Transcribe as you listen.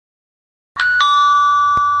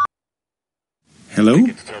Hello? I think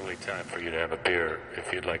it's totally time for you to have a beer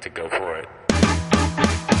if you'd like to go for it.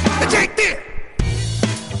 Take beer!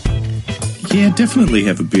 Yeah, definitely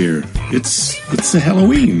have a beer. It's a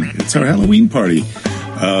Halloween. It's our Halloween party.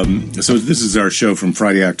 So this is our show from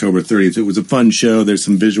Friday, October 30th. It was a fun show. There's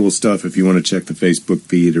some visual stuff if you want to check the Facebook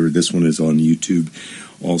feed, or this one is on YouTube.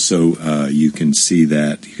 Also, you can see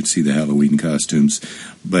that. You can see the Halloween costumes.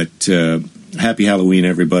 But happy Halloween,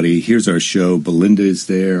 everybody. Here's our show. Belinda is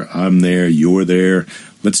there. I'm there. You're there.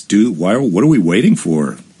 Let's do. What are we waiting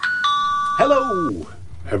for? Hello,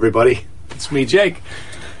 everybody. It's me, Jake.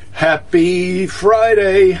 Happy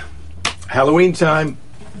Friday. Halloween time.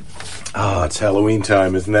 It's Halloween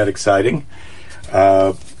time. Isn't that exciting?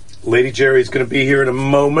 Lady Jerry's going to be here in a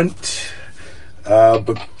moment.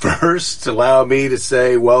 But first, allow me to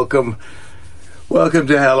say welcome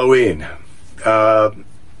to Halloween.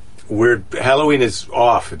 Halloween is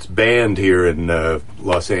off. It's banned here in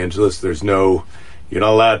Los Angeles. You're not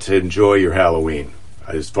allowed to enjoy your Halloween,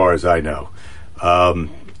 as far as I know.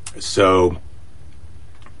 So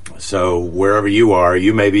wherever you are,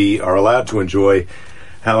 you maybe are allowed to enjoy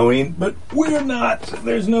Halloween, but we're not.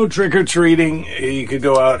 There's no trick-or-treating. You could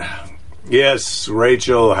go out. Yes,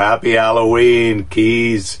 Rachel, happy Halloween.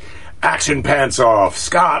 Keys, action pants off.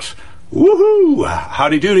 Scott, woohoo.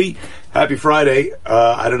 Howdy doody. Happy Friday.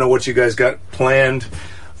 I don't know what you guys got planned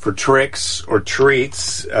for tricks or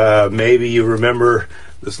treats. Maybe you remember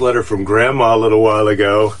this letter from Grandma a little while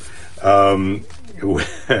ago,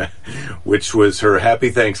 which was her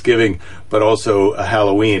happy Thanksgiving, but also a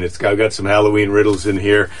Halloween. I've got some Halloween riddles in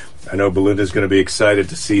here. I know Belinda's going to be excited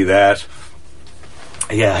to see that.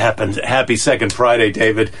 Yeah, happy second Friday,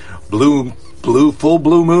 David. Full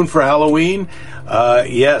blue moon for Halloween.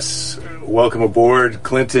 Yes, welcome aboard.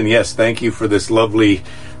 Clinton, yes, thank you for this lovely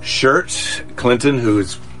shirt. Clinton,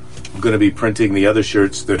 who's going to be printing the other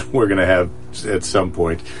shirts that we're going to have at some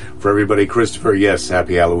point. For everybody, Christopher, yes,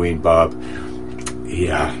 happy Halloween, Bob.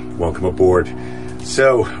 Yeah, welcome aboard.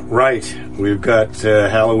 So, right, we've got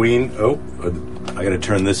Halloween. Oh, I got to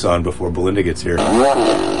turn this on before Belinda gets here.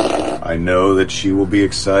 I know that she will be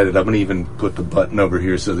excited. I'm going to even put the button over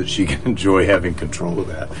here so that she can enjoy having control of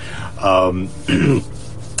that.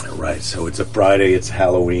 Right, so it's a Friday, it's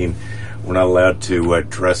Halloween. We're not allowed to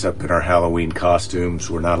dress up in our Halloween costumes.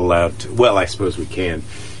 We're not allowed to, well, I suppose we can.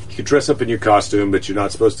 You can dress up in your costume, but you're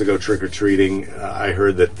not supposed to go trick-or-treating. I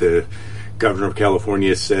heard that the Governor of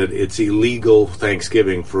California said it's illegal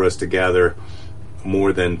Thanksgiving for us to gather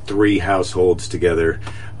more than 3 households together,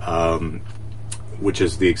 which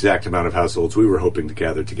is the exact amount of households we were hoping to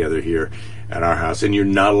gather together here at our house. And you're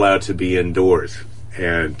not allowed to be indoors.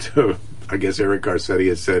 And I guess Eric Garcetti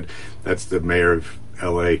has said, that's the mayor of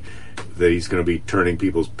L.A., that he's going to be turning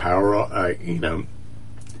people's power off.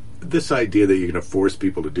 This idea that you're going to force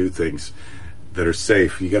people to do things that are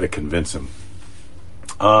safe, you got to convince them.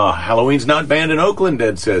 Halloween's not banned in Oakland,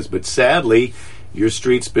 Ed says, but sadly, your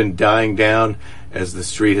street's been dying down as the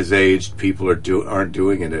street has aged. People aren't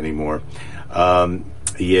doing it anymore.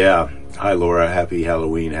 Yeah. Hi, Laura. Happy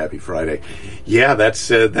Halloween. Happy Friday. Yeah, that's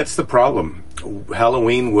the problem.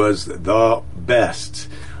 Halloween was the best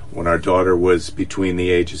when our daughter was between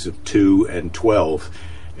the ages of 2 and 12,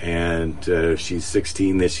 and she's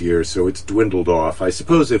 16 this year, so it's dwindled off. I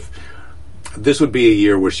suppose if this would be a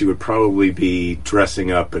year where she would probably be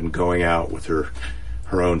dressing up and going out with her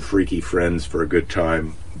own freaky friends for a good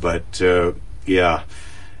time. But, yeah,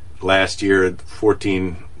 last year,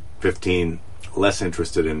 14, 15, less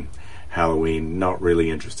interested in Halloween, not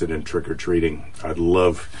really interested in trick-or-treating. I'd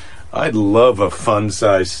love a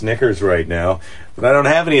fun-sized Snickers right now, but I don't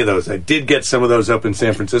have any of those. I did get some of those up in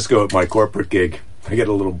San Francisco at my corporate gig. I get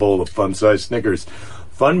a little bowl of fun-sized Snickers.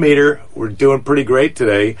 Fun meter, we're doing pretty great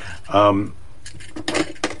today.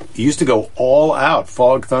 Used to go all out,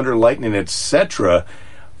 fog, thunder, lightning, etc.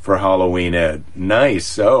 for Halloween, Ed.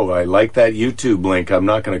 Nice. Oh, I like that YouTube link. I'm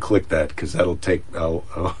not going to click that because that'll take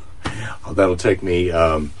me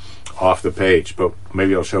off the page. But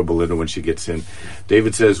maybe I'll show Belinda when she gets in.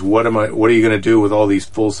 David says, "What are you going to do with all these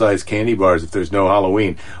full-size candy bars if there's no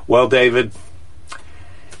Halloween?" Well, David,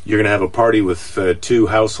 you're going to have a party with 2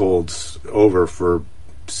 households over for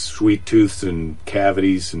sweet tooths and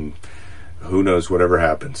cavities and who knows whatever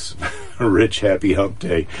happens. Rich, happy hump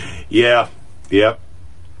day. Yeah, yep.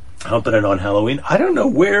 Humping it on Halloween. I don't know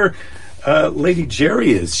where Lady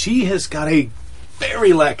Jerry is. She has got a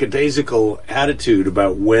very lackadaisical attitude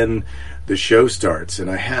about when the show starts. And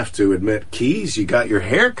I have to admit, Keys, you got your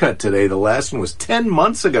hair cut today. The last one was 10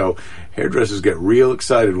 months ago. Hairdressers get real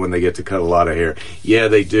excited when they get to cut a lot of hair. Yeah,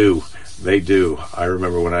 they do. They do. I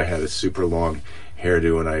remember when I had a super long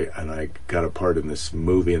hairdo, and I got a part in this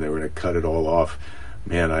movie, and they were going to cut it all off.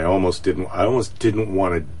 Man, I almost didn't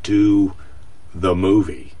want to do the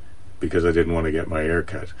movie because I didn't want to get my hair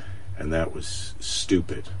cut, and that was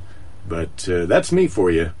stupid. But that's me for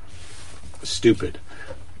you, stupid.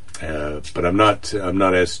 But I'm not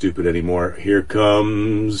as stupid anymore. Here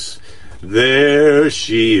comes, there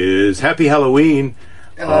she is. Happy Halloween.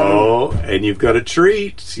 Oh, and you've got a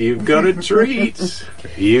treat. You've got a treat.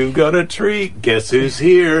 You've got a treat. Guess who's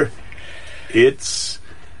here? It's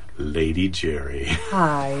Lady Jerry.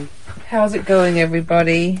 Hi. How's it going,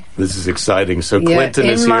 everybody? This is exciting. So Clinton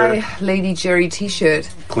is in here. my Lady Jerry t-shirt.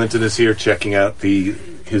 Clinton is here checking out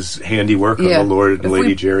his handiwork on the Lord and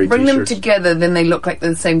Lady Jerry bring t-shirts. them together, then they look like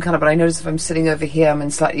they're the same colour, but I notice if I'm sitting over here, I'm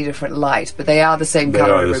in slightly different light, but they are the same colour,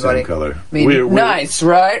 They are the everybody. same colour. I mean, nice,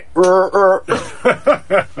 right? We're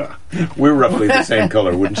roughly the same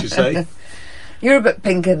color, wouldn't you say? You're a bit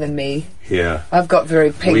pinker than me. Yeah. I've got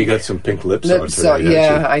very pink Well, you got some pink lips on today,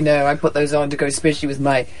 yeah, I know. I put those on to go, especially with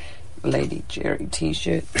my Lady Jerry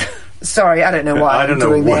t-shirt. Sorry, I don't know why I'm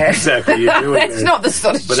doing what that. exactly you're doing It's there. not the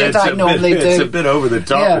sort of But shit I normally do. It's a bit over the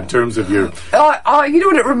top in terms of your... Oh, you know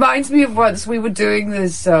what it reminds me of? Once we were doing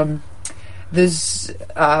this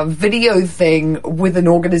video thing with an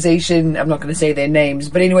organisation. I'm not going to say their names,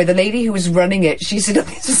 but anyway, the lady who was running it, she said,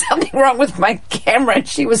 "There's something wrong with my camera." And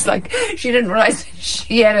she was like, she didn't realise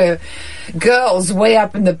she had her girls way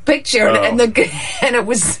up in the picture, and it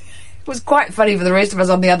was quite funny for the rest of us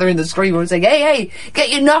on the other end of the screen. We were saying, "Hey, get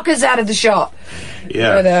your knockers out of the shot."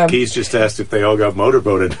 Yeah, but, Keith just asked if they all got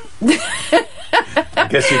motorboated. I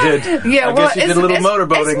guess you did. Yeah, I guess you did a little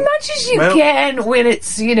motorboating. As much as you can when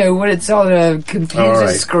it's on a computer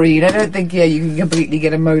screen. I don't think you can completely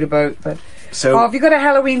get a motorboat. But have you got a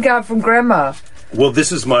Halloween card from Grandma? Well,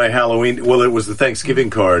 this is my Halloween. Well, it was the Thanksgiving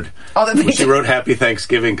card. She wrote Happy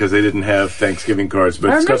Thanksgiving because they didn't have Thanksgiving cards. But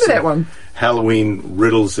I it's got remember some that one. Halloween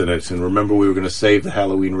riddles in it. And remember, we were going to save the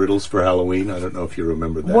Halloween riddles for Halloween. I don't know if you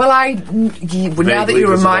remember that. Well, now that you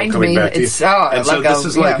remind me, it's and so this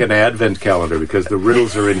is like an advent calendar because the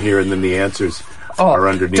riddles are in here and then the answers are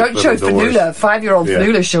underneath. Don't show doors. Fanula. 5-year-old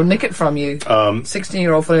Fanula, she'll nick it from you.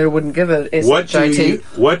 16-year-old Fanula wouldn't give it.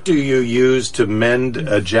 What do you use to mend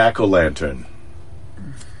a jack-o'-lantern?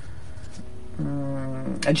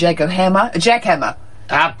 A jackhammer.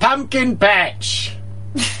 A pumpkin patch.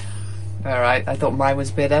 All right, I thought mine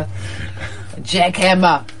was better. A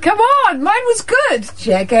jackhammer. Come on, mine was good.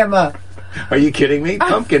 Jackhammer. Are you kidding me?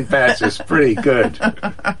 Pumpkin patch is pretty good.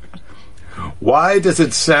 Why does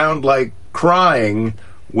it sound like crying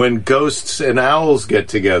when ghosts and owls get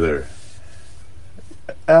together?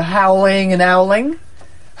 Howling and owling.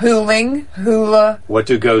 Hooling, hula. What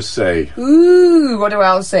do ghosts say? Ooh, what do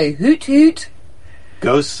owls say? Hoot, hoot.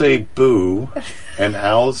 Ghosts say boo, and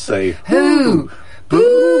owls say hoo.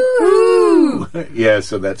 Boo, hoo. Yeah,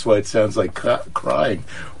 so that's why it sounds like crying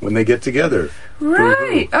when they get together.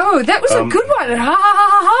 Right. Oh, that was a good one. Ha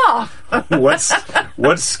ha ha ha. What's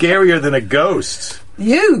scarier than a ghost?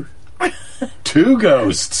 You. 2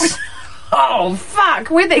 ghosts. Oh, fuck.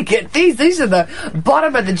 Where'd they get these? These are the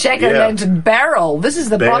bottom of the jack-o'-lantern barrel. This is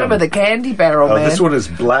the bottom of the candy barrel, man. This one is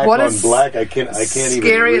black on black. I can't scary.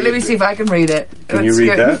 even read Let me see if I can read it. Can you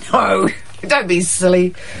read that? No. Don't be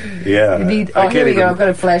silly. Yeah. Here we go. I've got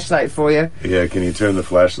a flashlight for you. Yeah, can you turn the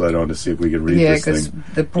flashlight on to see if we can read this thing? Yeah,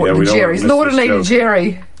 because the Jerry's. Lord and Lady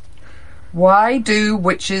Jerry. Why do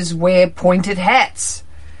witches wear pointed hats?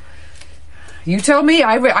 You tell me.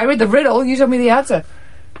 I read the riddle. You tell me the answer.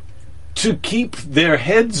 To keep their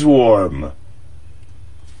heads warm.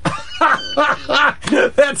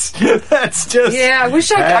 That's just... Yeah, I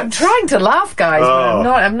wish I'm trying to laugh, guys, but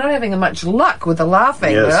I'm not having much luck with the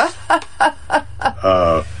laughing. Yes.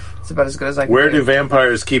 It's about as good as I can Where do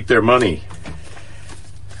vampires keep their money?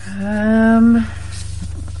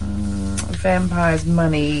 Vampires'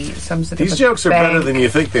 money, some sort of These jokes are better than you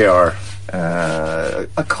think they are.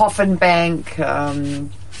 A coffin bank,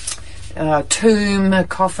 tomb, a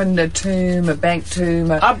coffin, a tomb, a bank tomb.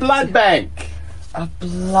 A blood bank. A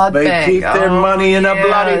blood they bank. They keep their money in a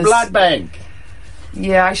bloody blood bank.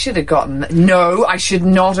 Yeah, I should have gotten... No, I should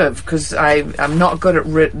not have, because I'm not good at...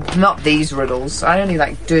 not these riddles. I only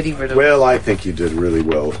like dirty riddles. Well, I think you did really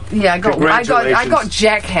well. Yeah, I got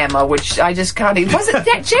Jackhammer, which I just can't even... Was it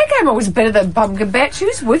that Jackhammer was better than Pumpkin Patch?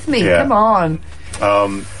 Who's with me? Yeah. Come on.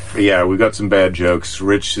 Yeah, we got some bad jokes.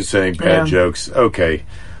 Rich is saying bad jokes. Okay.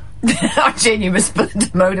 Jen, you must put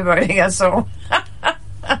into motivating us all.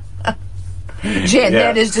 Jen,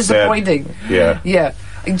 that is disappointing. Yeah. Yeah.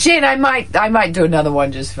 Jen, I might do another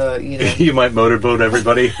one just for, you know. You might motorboat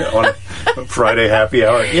everybody on Friday happy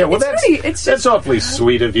hour. Yeah, well, that's awfully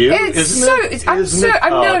sweet of you, isn't it?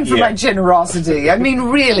 I'm known for my generosity. I mean,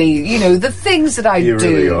 really, you know, the things that I do.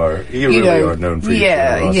 Really are. You really are known for your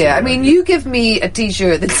generosity. Yeah. I mean, you give me a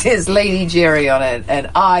T-shirt that says Lady Jerry on it,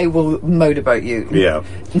 and I will motorboat you. Yeah.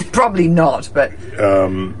 Probably not, but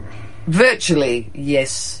virtually,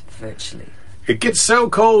 yes, virtually. It gets so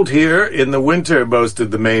cold here in the winter,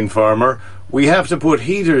 boasted the Maine farmer. We have to put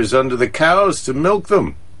heaters under the cows to milk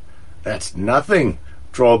them. That's nothing,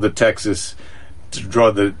 drawled the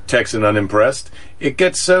Texan unimpressed. It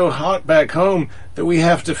gets so hot back home that we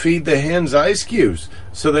have to feed the hens ice cubes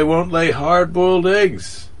so they won't lay hard-boiled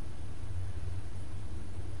eggs.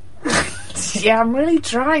 Yeah, I'm really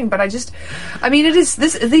trying, but I mean, it is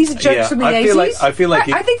this. These are jokes from the 80s. I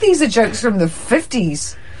I think these are jokes from the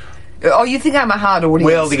 50s. Oh, you think I'm a hard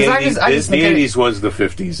audience? Well, the 80s was the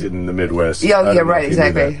 50s in the Midwest. Yeah, right,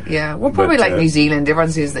 exactly. Yeah, well, probably like New Zealand.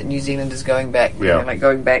 Everyone says that New Zealand is going back. Yeah, like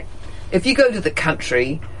going back. If you go to the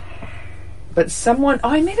country, but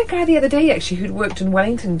I met a guy the other day actually who'd worked in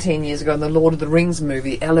Wellington 10 years ago in the Lord of the Rings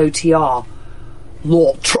movie, LOTR,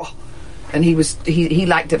 Lotra, and he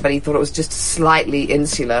liked it, but he thought it was just slightly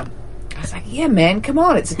insular. I was like, yeah, man, come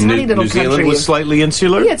on, it's a tiny little country. New Zealand was slightly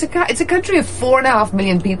insular? Yeah, it's a country of 4.5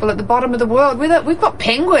 million people at the bottom of the world. We've got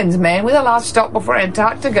penguins, man. We're the last stop before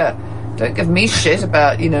Antarctica. Don't give me shit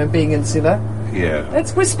about, you know, being insular. Yeah.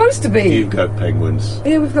 We're supposed to be. You've got penguins.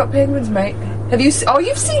 Yeah, we've got penguins, mate. Have you?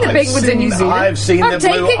 You've seen the penguins in New Zealand. I've seen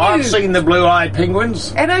the blue-eyed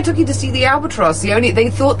penguins. And I took you to see the albatross. They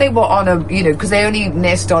thought they were on a, you know, because they only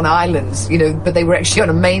nest on islands, you know, but they were actually on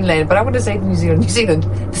a mainland. But I want to say to New Zealand,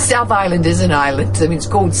 the South Island is an island. I mean,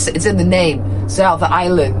 it's in the name, South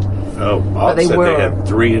Island. Oh, Bob said they had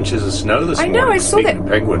 3 inches of snow this morning. I know, I saw that.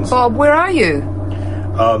 Penguins. Bob, where are you?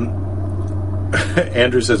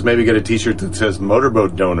 Andrew says maybe get a T-shirt that says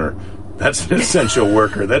motorboat donor. That's an essential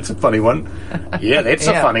worker. That's a funny one. Yeah, that's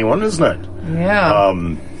a funny one, isn't it? Yeah.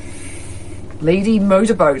 Lady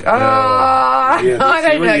motorboat. I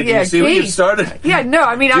don't know. You see what you've started? Yeah, no,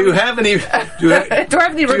 I mean... Do you have any regrets? Do I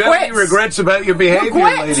have any regrets about your behavior,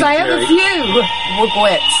 Regrets? Lady I have Jerry? a few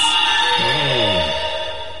regrets.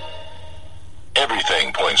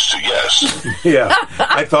 Everything points to yes. Yeah,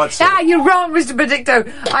 I thought so. You're wrong, Mr. Benedicto.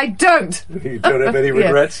 I don't. You don't have any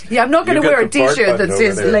regrets? Yeah, I'm not going to wear a T-shirt that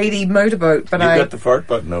says Lady Motorboat, but You've got the fart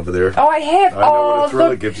button over there. Oh, I have. I know what a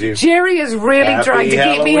thrill it gives you. Jerry is really trying to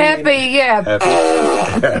keep me happy. Yeah.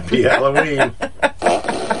 Happy Halloween.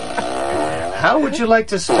 How would you like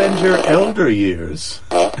to spend your elder years?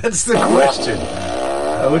 That's the question.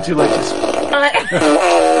 How would you like to spend...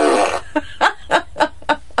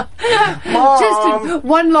 Just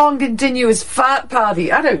one long continuous fart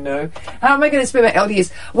party. I don't know. How am I going to spend my elder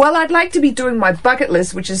years? Well, I'd like to be doing my bucket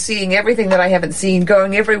list, which is seeing everything that I haven't seen,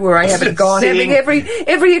 going everywhere I haven't gone, having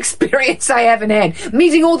every experience I haven't had,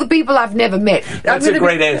 meeting all the people I've never met. That's a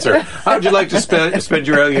great answer. How would you like to spend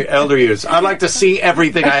your elder years? I'd like to see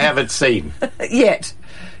everything I haven't seen. Yet.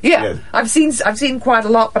 Yeah, I've seen quite a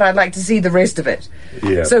lot, but I'd like to see the rest of it.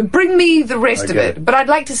 Yeah. So bring me the rest of it. But I'd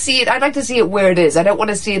like to see it. I'd like to see it where it is. I don't want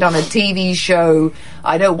to see it on a TV show.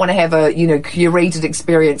 I don't want to have a curated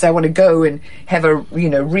experience. I want to go and have a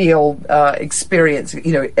real experience.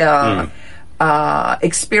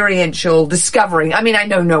 Experiential discovering. I mean, I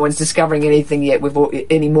know no one's discovering anything yet.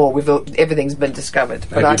 Anymore. Everything's been discovered.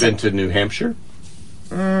 Have you been to New Hampshire?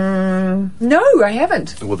 No, I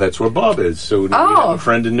haven't. Well, that's where Bob is. So we have a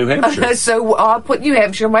friend in New Hampshire. So I'll put New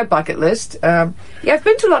Hampshire on my bucket list. I've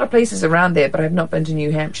been to a lot of places around there, but I've not been to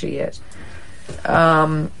New Hampshire yet.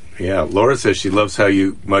 Yeah, Laura says she loves how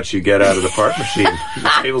much you get out of the fart machine.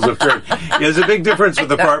 The tables have turned. Yeah, there's a big difference with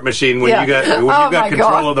the fart machine when you got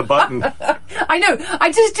control of the button. I know.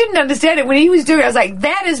 I just didn't understand it when he was doing it. I was like,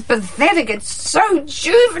 that is pathetic. It's so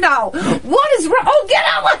juvenile. What is wrong? Oh, get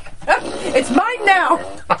out! It's mine now.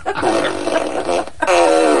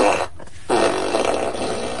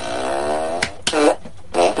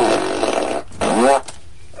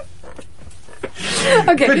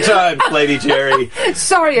 Okay. Good times, Lady Jerry.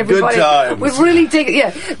 Sorry, everybody. Good times. We've really taken...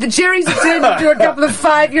 Yeah, the Jerry's have turned into a couple of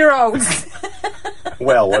 5-year-olds.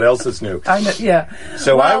 Well, what else is new? I know, yeah.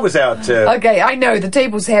 So I was out... okay, I know, the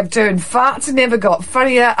tables have turned. Farts never got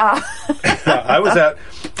funnier. I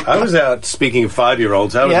was out, speaking of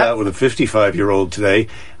 5-year-olds, I was out with a 55-year-old today,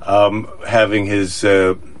 having his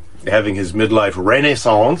midlife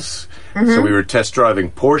renaissance. Mm-hmm. So we were test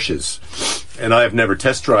driving Porsches. And I have never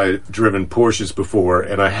test driven Porsches before,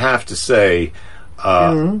 and I have to say,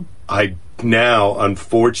 I now,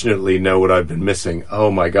 unfortunately, know what I've been missing.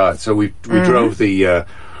 Oh my God! So we drove the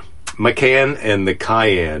Macan and the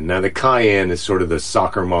Cayenne. Now the Cayenne is sort of the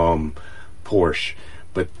soccer mom Porsche,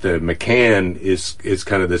 but the Macan is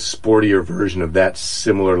kind of the sportier version of that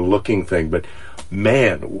similar looking thing. But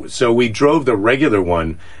man, so we drove the regular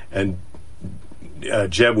one, and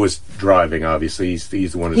Jeb was driving. Obviously, he's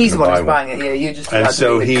the one who's buying it. Yeah, you just. And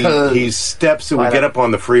so he steps, and we get up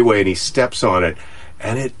on the freeway, and he steps on it,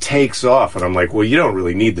 and it takes off. And I'm like, well, you don't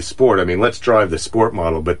really need the Sport. I mean, let's drive the Sport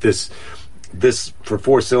model, but this for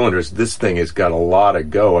 4 cylinders, this thing has got a lot of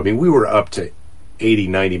go. I mean, we were up to 80,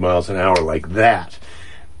 90 miles an hour like that.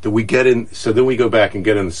 Then we get in, so then we go back and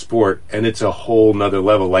get in the Sport, and it's a whole nother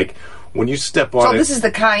level. Like when you step on it. So this is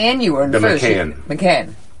the Cayenne you were in the first.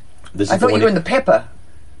 Macan. I thought you were in the Pepper.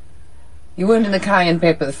 You weren't in the Cayenne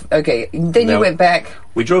Pepper. Okay, then you went back.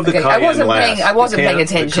 We drove the Cayenne last. I wasn't paying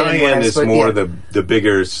attention. The Cayenne is more the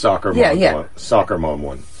bigger soccer mom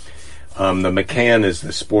one. The Macan is the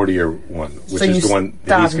sportier one, which is the one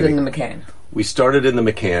that he's started in the Macan. We started in the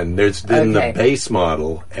Macan. There's then the base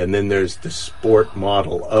model, and then there's the Sport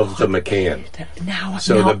model of the Macan.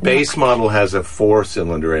 The base model has a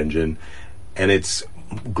 4-cylinder engine, and it's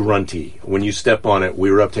grunty. When you step on it,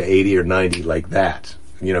 we were up to 80 or 90 like that.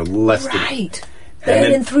 You know, less than... Right.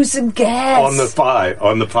 And then threw some gas. On the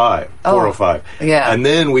 405. Yeah. And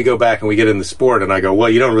then we go back and we get in the Sport, and I go, well,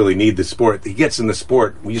 you don't really need the Sport. He gets in the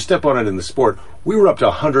Sport. When you step on it in the Sport, we were up to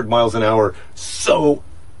 100 miles an hour so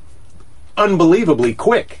unbelievely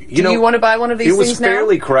quick. Do you want to buy one of these things now? It was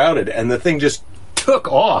fairly crowded, and the thing just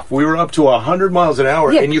took off. We were up to 100 miles an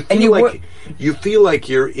hour, and you feel like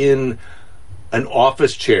you're in an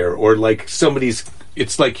office chair, or like somebody's...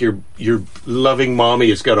 It's like your loving mommy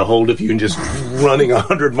has got a hold of you and just running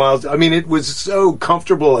 100 miles. I mean, it was so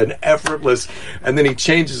comfortable and effortless. And then he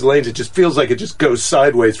changes lanes. It just feels like it just goes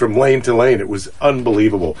sideways from lane to lane. It was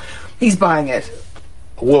unbelievable. He's buying it.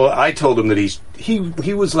 Well, I told him that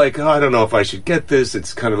he was like, oh, I don't know if I should get this.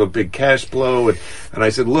 It's kind of a big cash blow. And I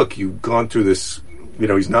said, look, you've gone through this. You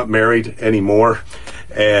know, he's not married anymore.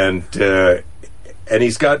 And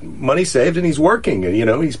he's got money saved, and he's working,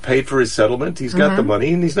 and he's paid for his settlement. He's got the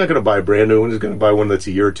money, and he's not going to buy a brand new one. He's going to buy one that's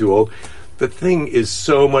a year or two old. The thing is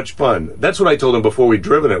so much fun. That's what I told him before we'd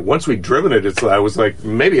driven it. Once we'd driven it, I was like,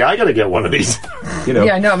 maybe I got to get one of these.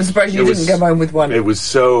 Yeah, I know. I'm surprised you didn't come home with one. It was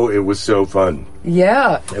so fun.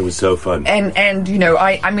 Yeah, it was so fun. And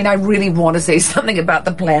I mean, I really want to say something about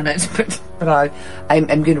the planet, but I'm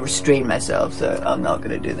going to restrain myself, so I'm not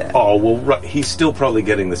going to do that. Oh well, he's still probably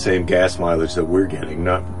getting the same gas mileage that we're getting.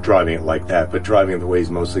 Not driving it like that, but driving it the way he's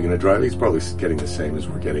mostly going to drive. He's probably getting the same as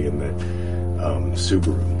we're getting in the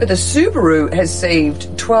Subaru. But the Subaru has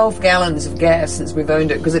saved 12 gallons of gas since we've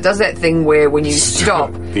owned it, because it does that thing where when you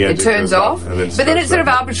stop, it turns off, but then it sort of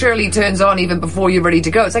arbitrarily turns on even before you're ready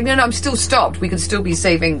to go. It's like, no, I'm still stopped. We can still be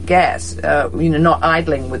saving gas, not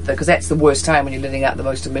idling because that's the worst time when you're letting out the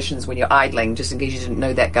most emissions, when you're idling. Just in case you didn't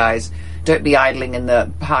know that, guys, don't be idling in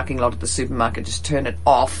the parking lot at the supermarket. Just turn it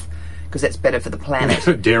off, because that's better for the planet.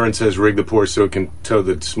 Darren says rig the Porsche so it can tow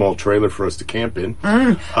the small trailer for us to camp in.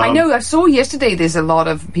 I know. I saw yesterday there's a lot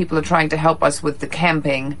of people are trying to help us with the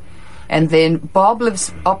camping. And then Bob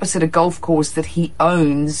lives opposite a golf course that he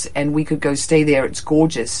owns, and we could go stay there. It's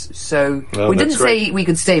gorgeous. So we didn't say we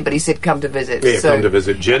could stay, but he said come to visit. Yeah, come to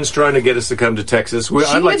visit. Jen's trying to get us to come to Texas.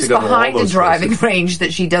 I'd like to go behind the driving range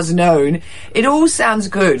that she doesn't own. It all sounds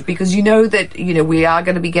good, because you know that we are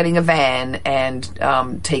going to be getting a van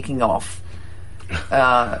and taking off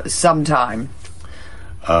sometime.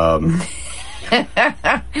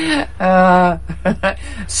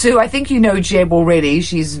 Sue, I think you know Jeb already.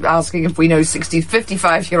 She's asking if we know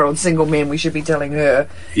 55-year-old single men. We should be telling her.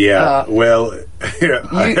 Yeah,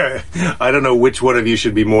 I don't know which one of you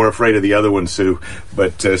should be more afraid of the other one, Sue,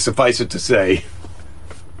 but suffice it to say,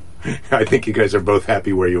 I think you guys are both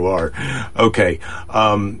happy where you are. Okay.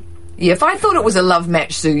 Yeah, if I thought it was a love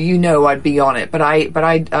match, Sue, I'd be on it. But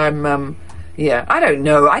I'm yeah, I don't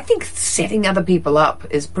know. I think setting other people up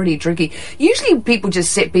is pretty tricky. Usually people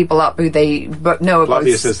just set people up who they know about.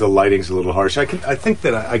 Flavia says the lighting's a little harsh. I think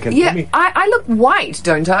that I can... Yeah, I look white,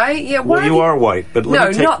 don't I? Yeah. Well, you are white, but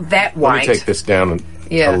not that white. Let me take this down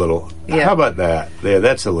a little. Yeah. How about that? Yeah,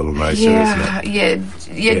 that's a little nicer, isn't it?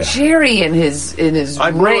 Yeah. Jerry in his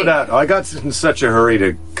I blew it out. I got in such a hurry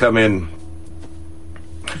to come in.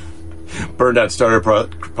 Burned out starter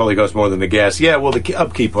probably costs more than the gas. Yeah, well, the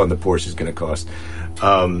upkeep on the Porsche is going to cost.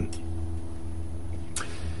 All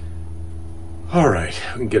right,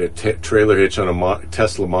 we can get a trailer hitch on a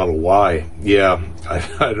Tesla Model Y. Yeah, I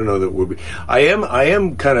don't know that would be. I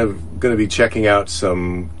am kind of going to be checking out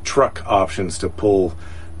some truck options to pull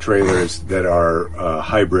trailers that are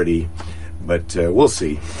hybrid-y, but we'll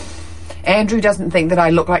see. Andrew doesn't think that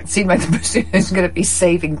I seem like the person who's going to be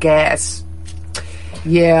saving gas.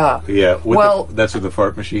 Yeah. Yeah. That's with the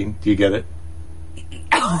fart machine. Do you get it?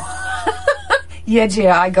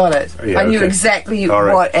 Yeah, I got it. Yeah, I knew okay. exactly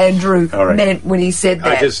right. what Andrew right. meant when he said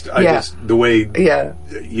that. I just the way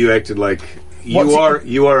you acted like you are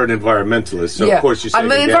an environmentalist, so of course you say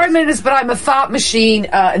I'm an environmentalist, but I'm a fart machine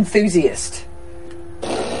enthusiast.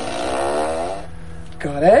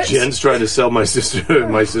 Got it. Jen's trying to sell my sister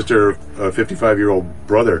a 55-year-old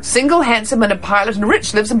brother. Single, handsome, and a pilot, and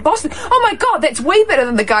rich, lives in Boston. Oh my God, that's way better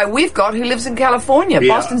than the guy we've got who lives in California. Yeah.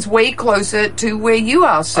 Boston's way closer to where you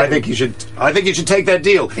are, Sue. I think you should take that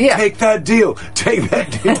deal. Yeah. Take that deal. Take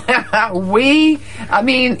that deal.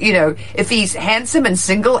 If he's handsome and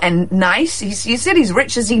single and nice, you said he's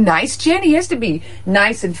rich. Is he nice, Jen? He has to be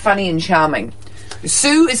nice and funny and charming.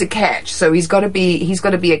 Sue is a catch, so he's got to be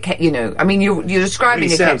a catch. You're describing.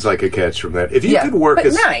 He sounds like a catch from that. If you could work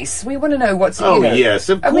but nice. We want to know what's. Oh yes,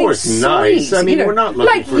 of course, nice. Sweet, we're not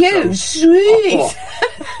looking like for you, sweet.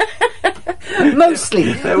 Oh.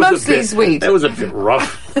 mostly sweet. That was a bit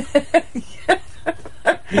rough.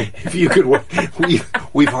 If you could work,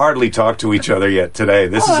 we've hardly talked to each other yet today.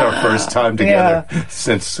 This is our first time together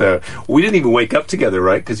since we didn't even wake up together,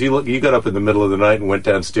 right? Because you got up in the middle of the night and went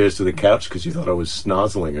downstairs to the couch because you thought I was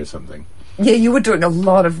snozzling or something. Yeah, you were doing a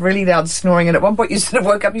lot of really loud snoring, and at one point you sort of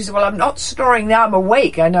woke up. You said, "Well, I'm not snoring now. I'm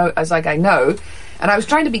awake." I know. I was like, "I know," and I was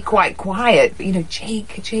trying to be quite quiet. But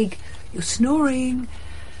Jake, you're snoring.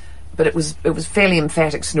 But it was fairly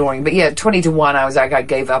emphatic snoring. But yeah, 20 to 1, I was like, I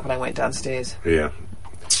gave up and I went downstairs. Yeah.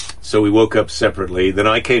 So we woke up separately. Then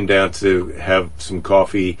I came down to have some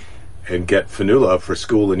coffee and get Fanula up for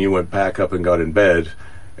school, and you went back up and got in bed.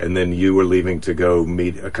 And then you were leaving to go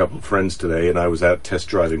meet a couple of friends today, and I was out test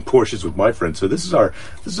driving Porsches with my friends. So this is our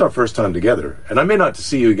first time together. And I may not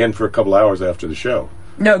see you again for a couple hours after the show.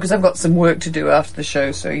 No, because I've got some work to do after the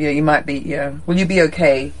show. So yeah, you might be. Yeah, will you be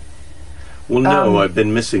okay? Well, no, I've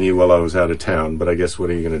been missing you while I was out of town. But I guess what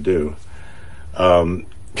are you going to do?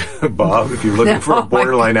 Bob, if you're looking for a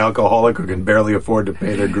borderline alcoholic who can barely afford to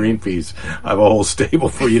pay their green fees, I have a whole stable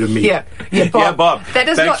for you to meet. Yeah, Bob. Yeah, Bob.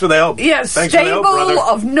 Thanks for the help. Yeah, thanks stable for the help, brother.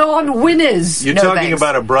 of non-winners. You're talking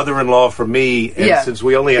about a brother-in-law for me, and since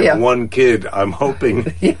we only have one kid, I'm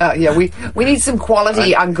hoping. We need some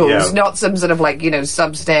quality uncles, not some sort of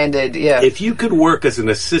substandard. Yeah. If you could work as an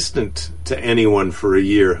assistant to anyone for a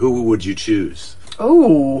year, who would you choose?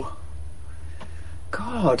 Oh.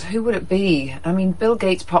 God, who would it be? I mean, Bill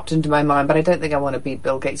Gates popped into my mind, but I don't think I want to be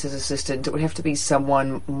Bill Gates' assistant. It would have to be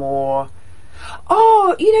someone more...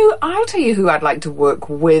 Oh, I'll tell you who I'd like to work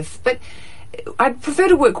with, but I'd prefer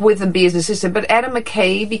to work with than be his assistant, but Adam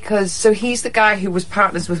McKay, because he's the guy who was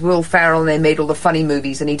partners with Will Ferrell and they made all the funny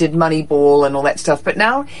movies and he did Moneyball and all that stuff, but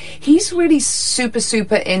now he's really super,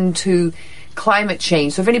 super into climate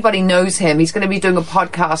change. So if anybody knows him, he's going to be doing a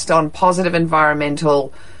podcast on positive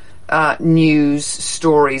environmental news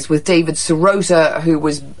stories with David Sirota, who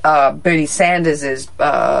was Bernie Sanders'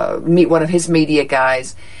 one of his media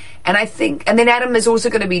guys. And then Adam is also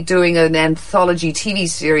going to be doing an anthology TV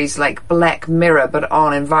series like Black Mirror, but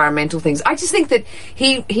on environmental things. I just think that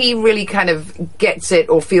he really kind of gets it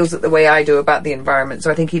or feels it the way I do about the environment.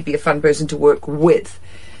 So I think he'd be a fun person to work with.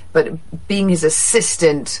 But being his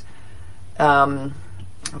assistant, I'd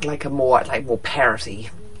like more parity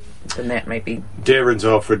than that, maybe. Darren's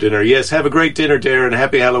off for dinner. Yes, have a great dinner, Darren.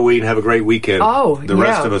 Happy Halloween. Have a great weekend. Oh, the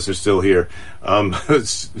rest of us are still here.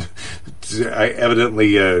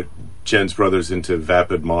 Evidently, Jen's brother's into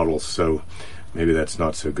vapid models, so maybe that's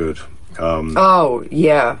not so good.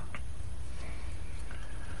 Yeah.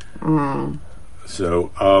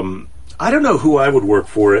 So, I don't know who I would work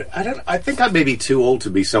for. I think I may be too old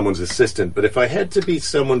to be someone's assistant, but if I had to be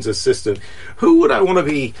someone's assistant, who would I want to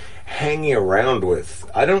be hanging around with?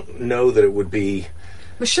 I don't know that it would be...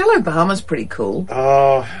 Michelle Obama's pretty cool.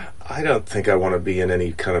 I don't think I want to be in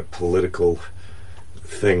any kind of political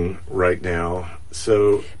thing right now.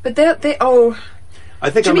 So... But I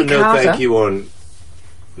think Jimmy I'm a no Carter. Thank you on...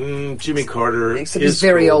 Jimmy Carter Except he's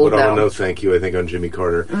very old but now. I'm a no thank you, I think, on Jimmy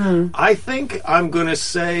Carter. I think I'm going to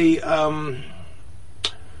say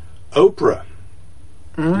Oprah.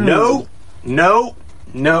 No.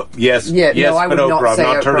 Yes, no, I but would not Oprah. say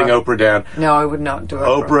I'm not turning Oprah down. No, I would not do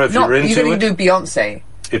Oprah. Oprah, if you're into you're it. going to do Beyonce.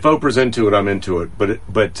 If Oprah's into it, I'm into it.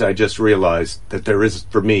 But I just realized that there is,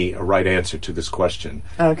 for me, a right answer to this question.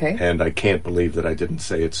 Okay. And I can't believe that I didn't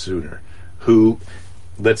say it sooner.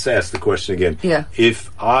 Let's ask the question again. Yeah.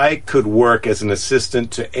 If I could work as an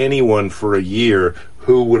assistant to anyone for a year,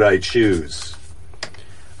 who would I choose?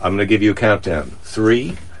 I'm going to give you a countdown.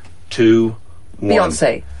 3, 2, 1.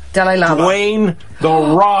 Beyonce. Dalai Lama. Dwayne The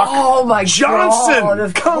Rock my Johnson. God,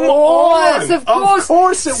 of Come course, on. Of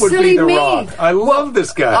course It would Silly be The me. Rock. I love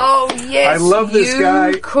this guy. Oh, yes. I love this guy.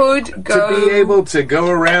 You could go. To be able to go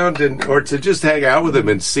around or to just hang out with him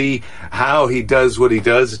and see how he does what he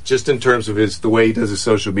does, just in terms of the way he does his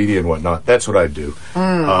social media and whatnot. That's what I do.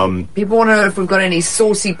 People want to know if we've got any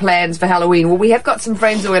saucy plans for Halloween. Well, we have got some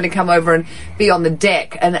friends who are going to come over and be on the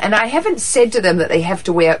deck. And I haven't said to them that they have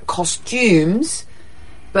to wear costumes.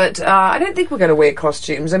 But I don't think we're going to wear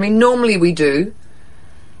costumes. I mean, normally we do.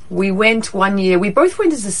 We went one year. We both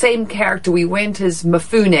went as the same character. We went as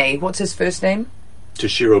Mifune. What's his first name?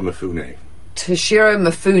 Toshiro Mifune. Toshiro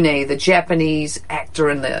Mifune, the Japanese actor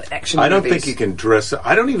in the action movies. I don't think you can dress up.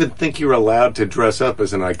 I don't even think you're allowed to dress up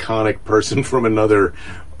as an iconic person from another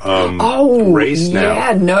race now.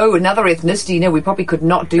 Yeah, no, another ethnicity. No, we probably could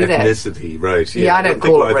not do that. Ethnicity, right. Yeah, I don't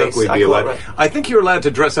call it race. We'd be allowed. I think you're allowed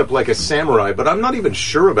to dress up like a samurai, but I'm not even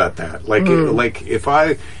sure about that. Like, if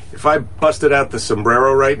I busted out the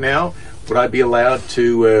sombrero right now, would I be allowed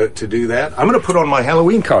to do that? I'm going to put on my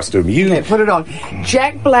Halloween costume. Okay, put it on.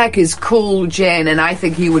 Jack Black is cool, Jen, and I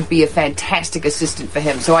think you would be a fantastic assistant for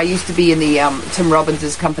him. So I used to be in the Tim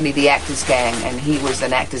Robbins' company, the Actors Gang, and he was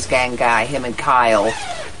an Actors Gang guy, him and Kyle.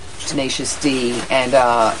 Tenacious D, and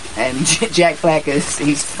Jack Black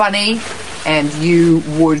he's funny, and you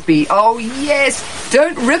would be. Oh yes,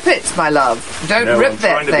 don't rip it, my love. Don't rip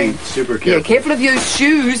that thing. To be super careful. Yeah, careful of your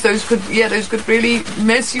shoes. Those could really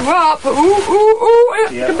mess you up. Ooh,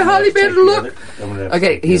 can hardly bear to look.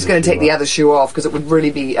 Okay, he's going to take the other shoe off because it would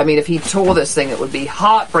really be. I mean, if he tore this thing, it would be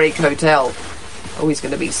Heartbreak Hotel. Oh, he's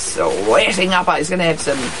going to be sweating up. He's going to have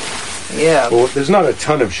some. Yeah. Well, there's not a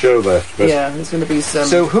ton of show left. But yeah, there's going to be some.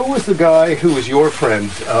 So who was the guy who was your friend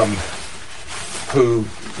who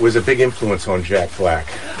was a big influence on Jack Black?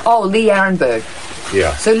 Oh, Lee Arenberg.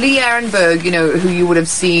 Yeah. So Lee Arenberg, who you would have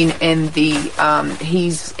seen in the,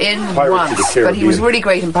 he's in Pirates of the once, Caribbean. but he was really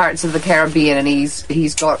great in Pirates of the Caribbean, and he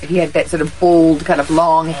had that sort of bald, kind of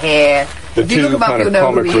long hair. The two kind of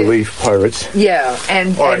comic relief pirates. Yeah,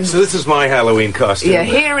 and all right. So this is my Halloween costume. Yeah,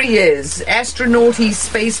 here he is, astronauty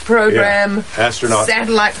space program, astronaut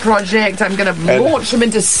satellite project. I'm going to launch him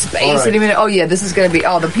into space in a minute. Oh yeah, this is going to be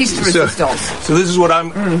the piece de resistance. So this is what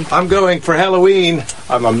I'm going for Halloween.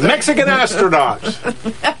 I'm a Mexican astronaut.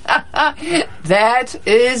 That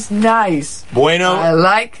is nice. Bueno. I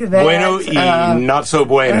like that. Bueno y not so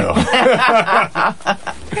bueno.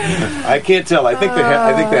 I can't tell. I think the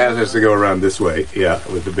hat has to go around this way. Yeah,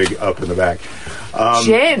 with the big up in the back.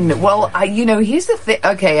 Jen, well, here's the thing.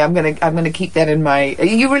 Okay, I'm gonna keep that in my. Are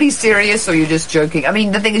you really serious, or are you just joking? I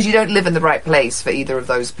mean, the thing is, you don't live in the right place for either of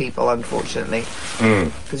those people, unfortunately.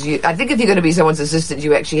 Because I think if you're going to be someone's assistant,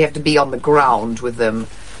 you actually have to be on the ground with them.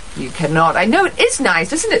 You cannot. I know it is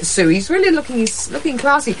nice, isn't it, Sue? He's really looking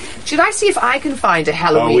classy. Should I see if I can find a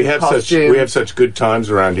Halloween costume? We have such good times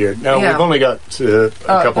around here. No, we've only got a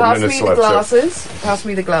couple minutes left. Pass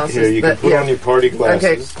me the glasses. Here, you can put on your party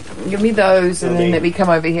glasses. Okay, give me those, and then let me come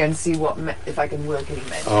over here and see if I can work any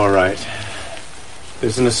magic. All right.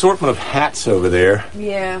 There's an assortment of hats over there.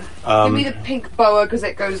 Yeah. Give me the pink boa because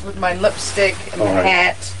that goes with my lipstick and the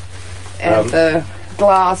hat and the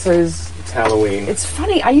glasses. Halloween. It's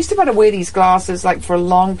funny. I used to be able to wear these glasses like for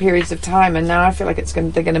long periods of time, and now I feel like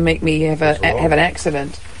they're going to make me have an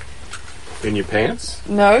accident. In your pants?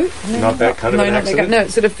 No, not that kind of an accident. No,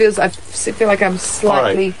 it sort of feels. I feel like I'm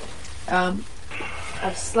slightly.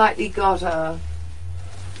 I've slightly got a.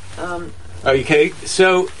 Okay,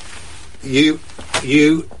 so you're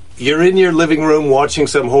in your living room watching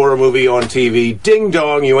some horror movie on TV. Ding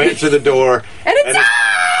dong! You answer the door, and it's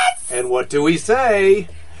us! And what do we say?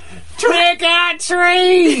 Trick or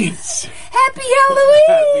treats! Happy Halloween!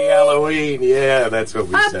 Happy Halloween! Yeah, that's what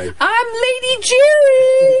we say. I'm Lady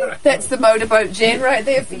Jerry. That's the motorboat, Jen, right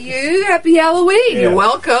there for you. Happy Halloween! Yeah. You're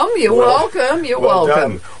welcome. You're welcome. You're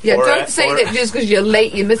welcome. Done. Yeah, don't say that just because you're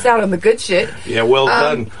late. You miss out on the good shit. Yeah, well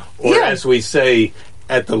done. Or as we say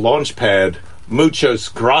at the launch pad, muchos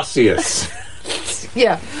gracias.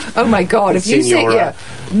 Yeah. Oh my God. If you say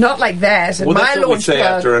not like that. Well, that's what we say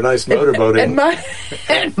after a nice motorboat. And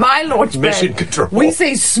my launch mission pad, control. we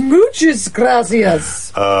say smooches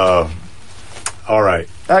gracias. All right.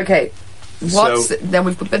 Okay. Then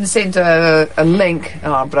we've been sent a link,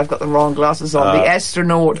 but I've got the wrong glasses on. The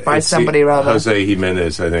Astronaut by somebody rather. Jose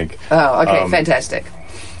Jimenez, I think. Oh, okay, fantastic.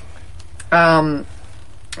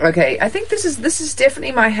 Okay, I think this is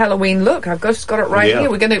definitely my Halloween look. I've just got it right Yeah,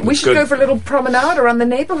 here. We should good. go for a little promenade around the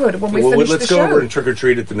neighborhood when we finish let's the go show. over and trick or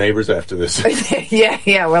treat at the neighbors after this.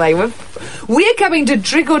 yeah. Well, we're coming to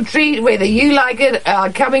trick or treat whether you like it,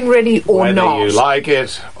 coming ready or Whether not. you like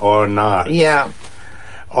it or not. Yeah.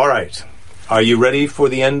 All right. Are you ready for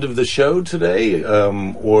the end of the show today,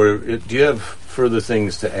 or do you have further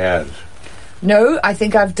things to add? No, I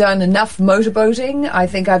think I've done enough motorboating. I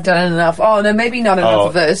think I've done enough. Oh, no, maybe not enough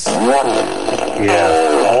of this. Yeah.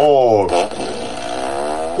 Oh.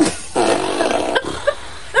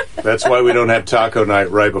 That's why we don't have taco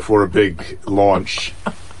night right before a big launch.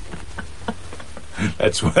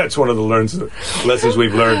 That's one of the lessons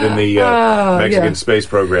we've learned in the Mexican space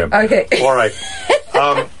program. Okay. All right.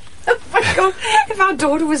 God, if our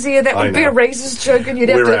daughter was here, that would be a racist joke, and you'd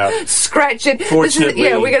have to scratch it. Fortunately,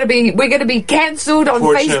 we're gonna be cancelled on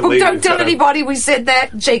Facebook. Don't tell anybody we said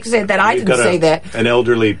that. Jake said that. I didn't say that. An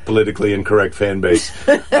elderly, politically incorrect fan base.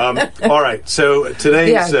 All right, so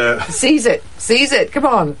today's seize it. Come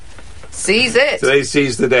on. Seize it. Today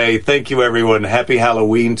Seize the Day. Thank you, everyone. Happy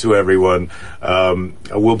Halloween to everyone.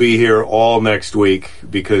 We'll be here all next week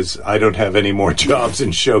because I don't have any more jobs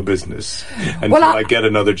in show business until I get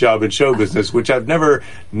another job in show business, which I've never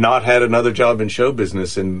not had another job in show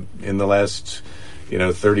business in the last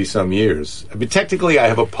 30-some years. I mean, technically, I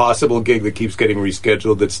have a possible gig that keeps getting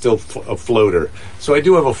rescheduled that's still a floater. So I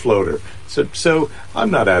do have a floater. So I'm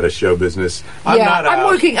not out of show business. I'm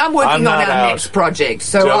working on our next project.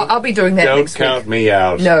 So I'll be doing that next week. Don't count me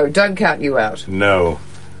out. No, don't count you out. No.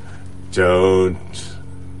 Don't.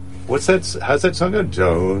 What's that? How's that song go?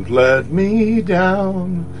 Don't let me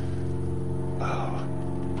down.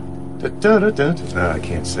 No, I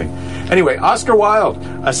can't sing. Anyway, Oscar Wilde.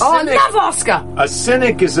 I love Oscar. A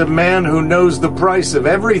cynic is a man who knows the price of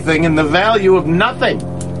everything and the value of nothing.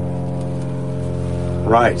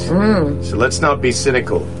 Right. So let's not be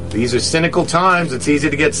cynical. These are cynical times. It's easy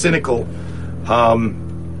to get cynical. All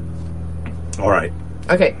right.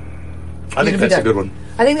 Okay. I think that's a good one.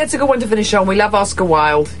 I think that's a good one to finish on. We love Oscar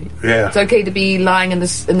Wilde. Yeah. It's okay to be lying in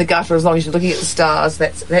the gutter as long as you're looking at the stars.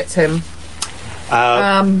 That's him.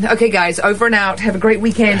 Okay, guys, over and out. Have a great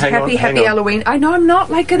weekend. Happy Halloween. I know I'm not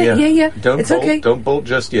gonna. Yeah. It's bolt, okay. Don't bolt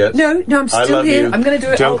just yet. No, I'm still here. I'm gonna do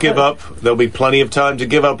it. Don't give up. There'll be plenty of time to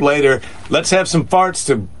give up later. Let's have some farts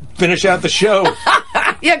to finish out the show.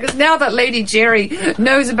 Yeah, because now that Lady Jerry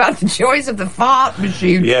knows about the joys of the fart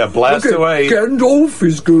machine. Yeah, blast away. Gandalf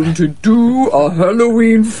is going to do a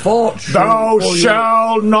Halloween fart show. Thou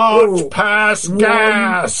shalt not pass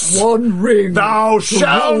gas. One ring. Thou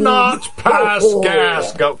shalt not pass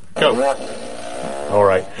gas. Go. All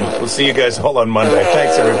right. We'll see you guys all on Monday.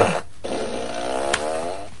 Thanks, everybody.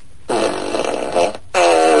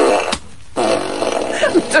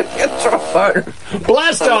 Don't get your phone.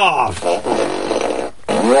 Blast off.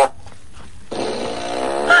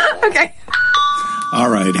 Okay. All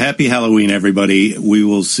right. Happy Halloween, everybody. We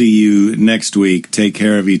will see you next week. Take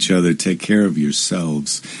care of each other. Take care of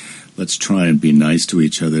yourselves. Let's try and be nice to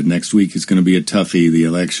each other. Next week is going to be a toughie, the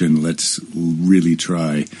election. Let's really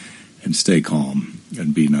try and stay calm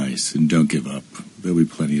and be nice and don't give up. There'll be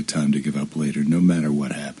plenty of time to give up later, no matter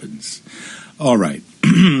what happens. All right.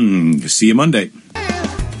 See you Monday.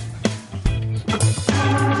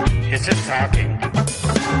 He's just talking.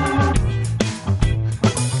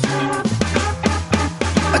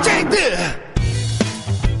 I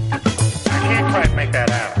can't quite make that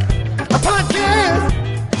out. A podcast.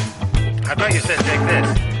 I thought you said take this.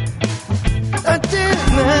 I did,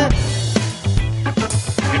 man.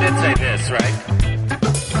 You did say this, right?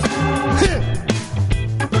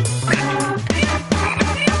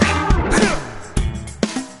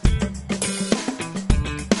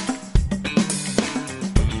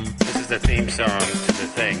 This is the theme song to the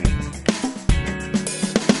thing.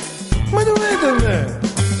 Wait a minute.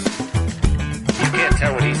 You can't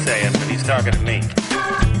tell what he's saying, but he's talking to me.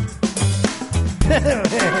 If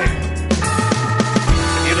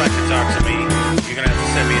you'd like to talk to me, you're going to have to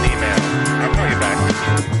send me an email. I'll call you back.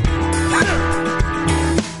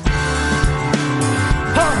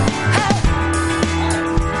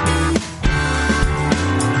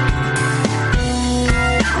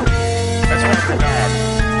 That's one for dog.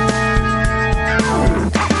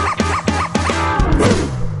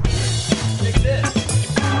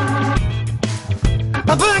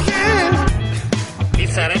 A podcast. He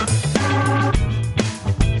said it.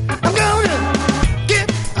 I'm gonna get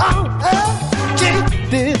on up. Take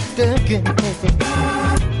this again.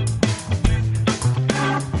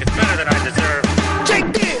 It's better than I deserve. Take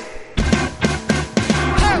this.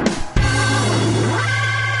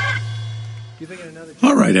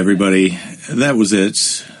 All right, everybody. that was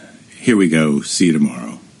it. Here we go. See you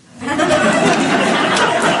tomorrow.